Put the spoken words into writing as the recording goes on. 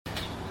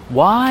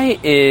Why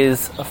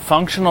is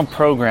functional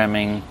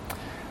programming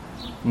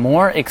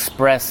more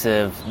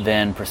expressive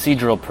than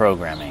procedural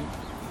programming?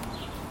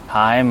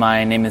 Hi,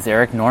 my name is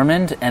Eric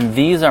Normand, and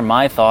these are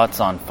my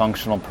thoughts on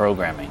functional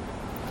programming.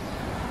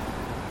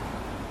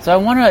 So I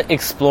want to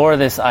explore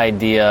this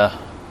idea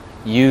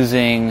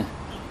using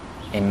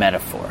a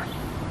metaphor.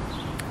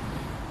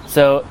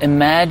 So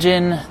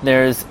imagine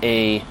there's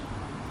a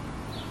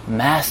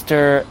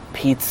master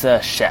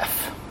pizza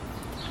chef,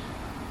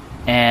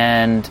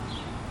 and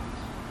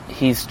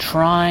he's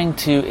trying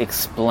to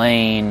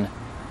explain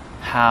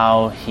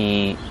how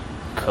he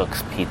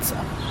cooks pizza,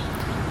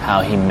 how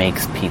he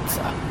makes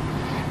pizza.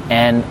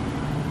 And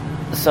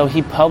so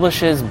he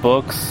publishes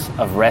books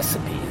of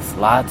recipes,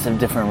 lots of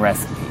different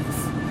recipes.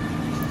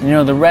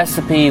 The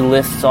recipe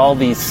lists all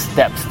these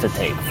steps to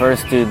take.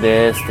 First do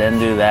this, then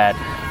do that.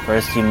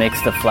 First you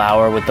mix the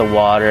flour with the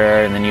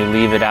water, and then you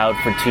leave it out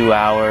for 2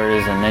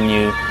 hours, and then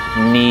you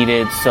knead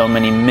it so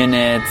many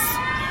minutes.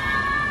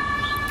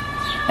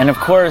 And of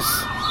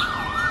course,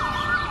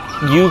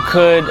 you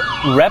could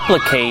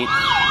replicate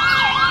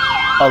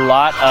a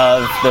lot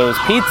of those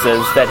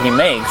pizzas that he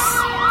makes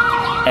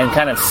and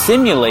kind of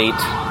simulate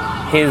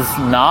his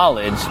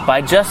knowledge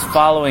by just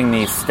following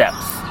these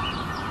steps.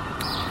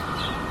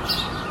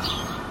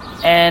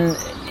 And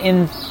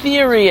in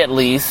theory, at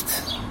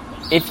least,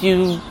 if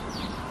you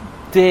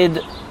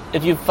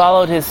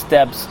followed his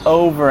steps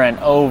over and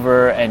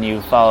over and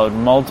you followed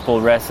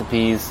multiple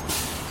recipes,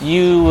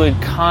 you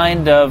would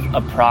kind of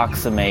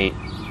approximate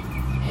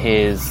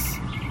his.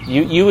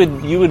 You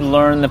would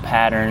learn the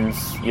patterns.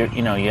 You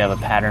have a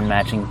pattern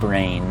matching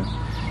brain.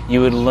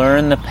 You would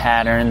learn the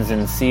patterns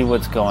and see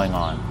what's going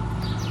on.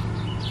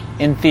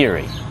 In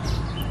theory.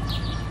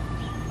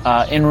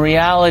 In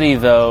reality,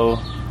 though,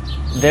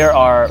 there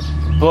are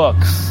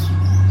books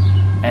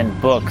and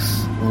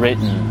books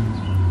written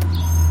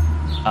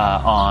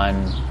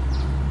on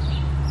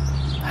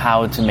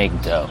how to make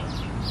dough,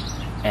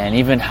 and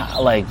even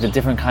the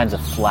different kinds of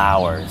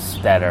flours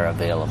that are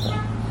available.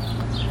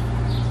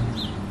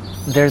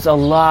 There's a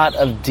lot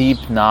of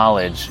deep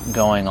knowledge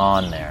going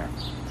on there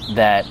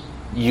that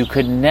you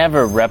could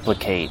never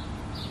replicate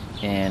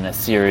in a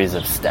series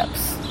of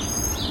steps.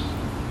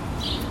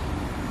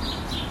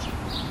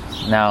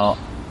 Now,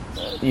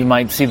 you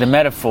might see the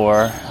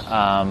metaphor,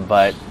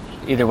 but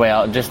either way,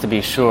 just to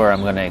be sure,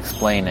 I'm going to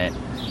explain it.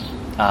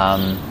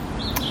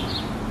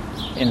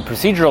 In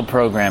procedural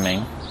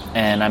programming,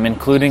 and I'm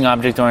including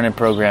object-oriented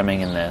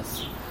programming in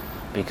this,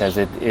 because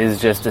it is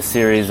just a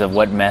series of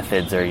what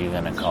methods are you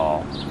going to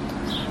call.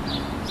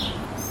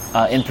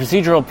 In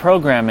procedural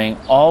programming,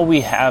 all we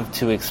have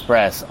to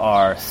express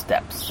are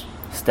steps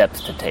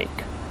to take.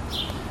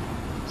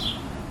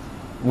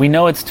 We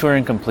know it's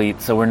Turing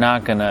complete, so we're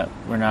not gonna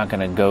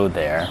go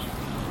there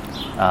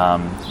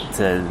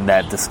to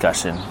that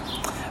discussion.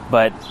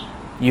 But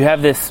you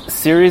have this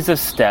series of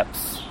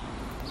steps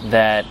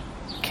that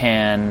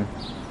can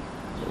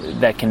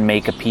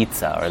make a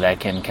pizza, or that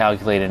can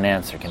calculate an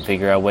answer, can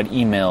figure out what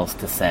emails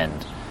to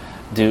send,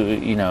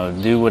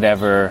 do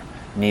whatever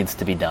needs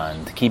to be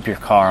done to keep your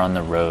car on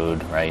the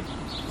road, right?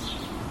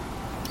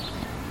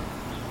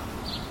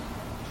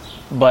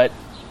 But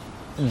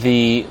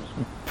the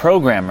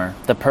programmer,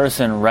 the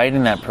person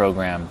writing that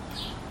program,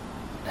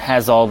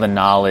 has all the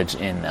knowledge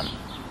in them.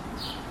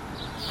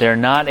 They're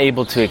not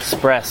able to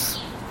express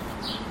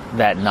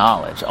that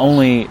knowledge.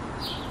 Only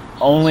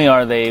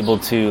are they able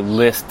to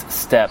list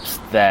steps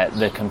that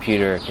the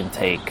computer can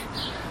take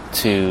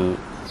to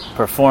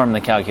perform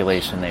the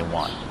calculation they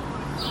want.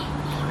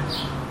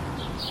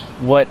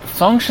 What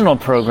functional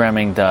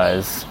programming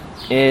does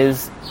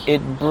is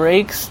it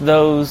gives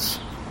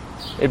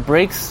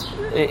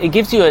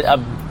you a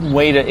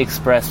way to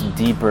express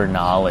deeper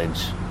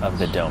knowledge of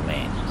the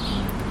domain.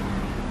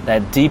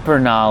 That deeper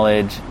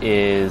knowledge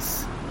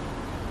is,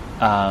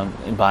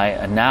 by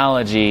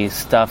analogy,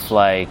 stuff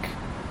like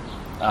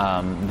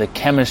the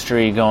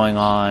chemistry going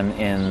on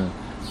in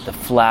the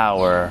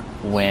flour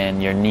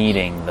when you're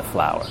kneading the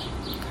flour,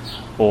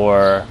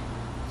 or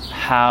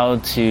how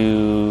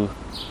to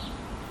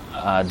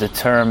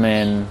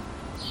determine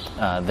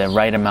the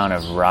right amount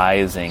of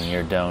rising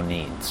your dough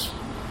needs,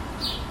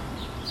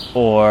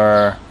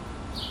 or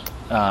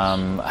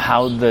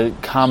how the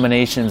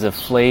combinations of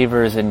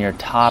flavors in your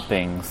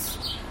toppings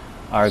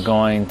are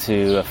going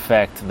to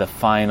affect the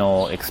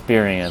final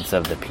experience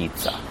of the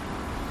pizza.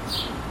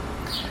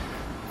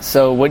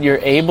 So what you're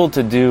able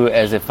to do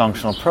as a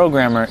functional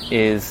programmer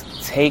is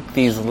take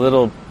these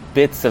little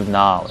bits of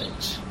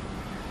knowledge,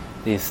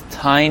 these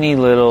tiny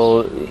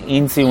little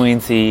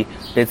eensy-weensy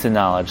bits of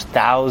knowledge,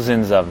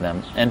 thousands of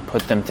them, and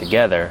put them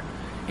together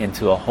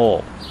into a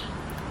whole,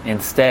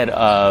 instead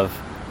of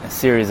a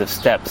series of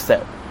steps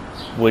that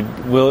would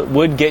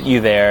get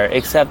you there,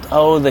 except,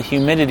 the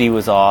humidity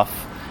was off,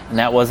 and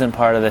that wasn't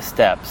part of the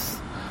steps,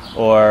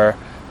 or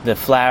the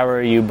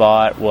flour you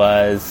bought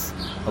was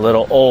a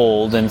little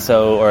old, and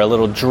so, or a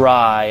little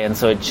dry, and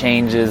so it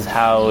changes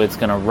how it's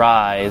going to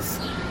rise.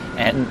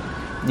 And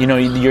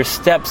your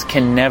steps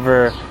can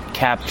never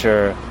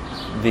capture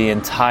the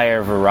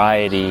entire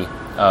variety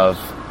of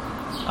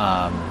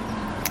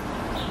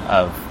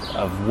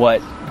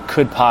what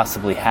could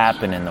possibly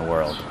happen in the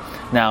world.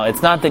 Now,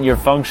 it's not that your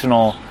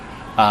functional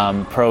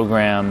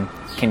program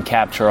can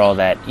capture all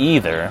that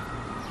either.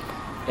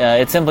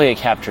 It simply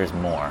captures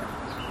more.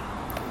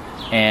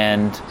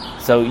 And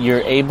so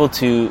you're able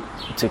to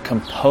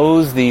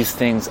compose these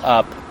things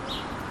up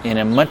in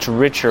a much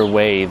richer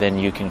way than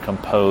you can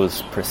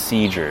compose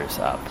procedures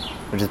up,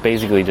 which is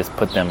basically just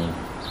put them,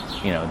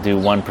 do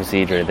one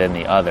procedure then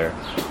the other,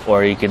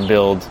 or you can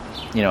build,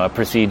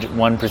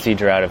 one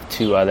procedure out of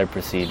two other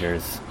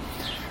procedures.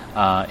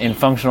 In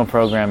functional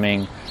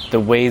programming, the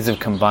ways of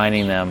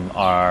combining them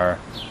are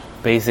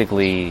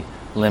basically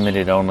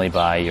limited only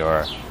by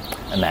your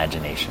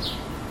imagination.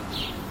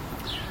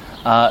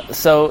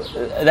 So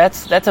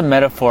that's a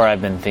metaphor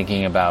I've been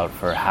thinking about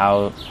for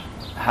how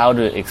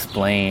to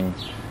explain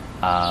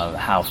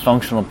how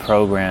functional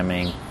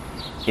programming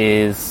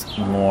is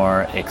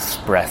more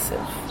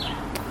expressive.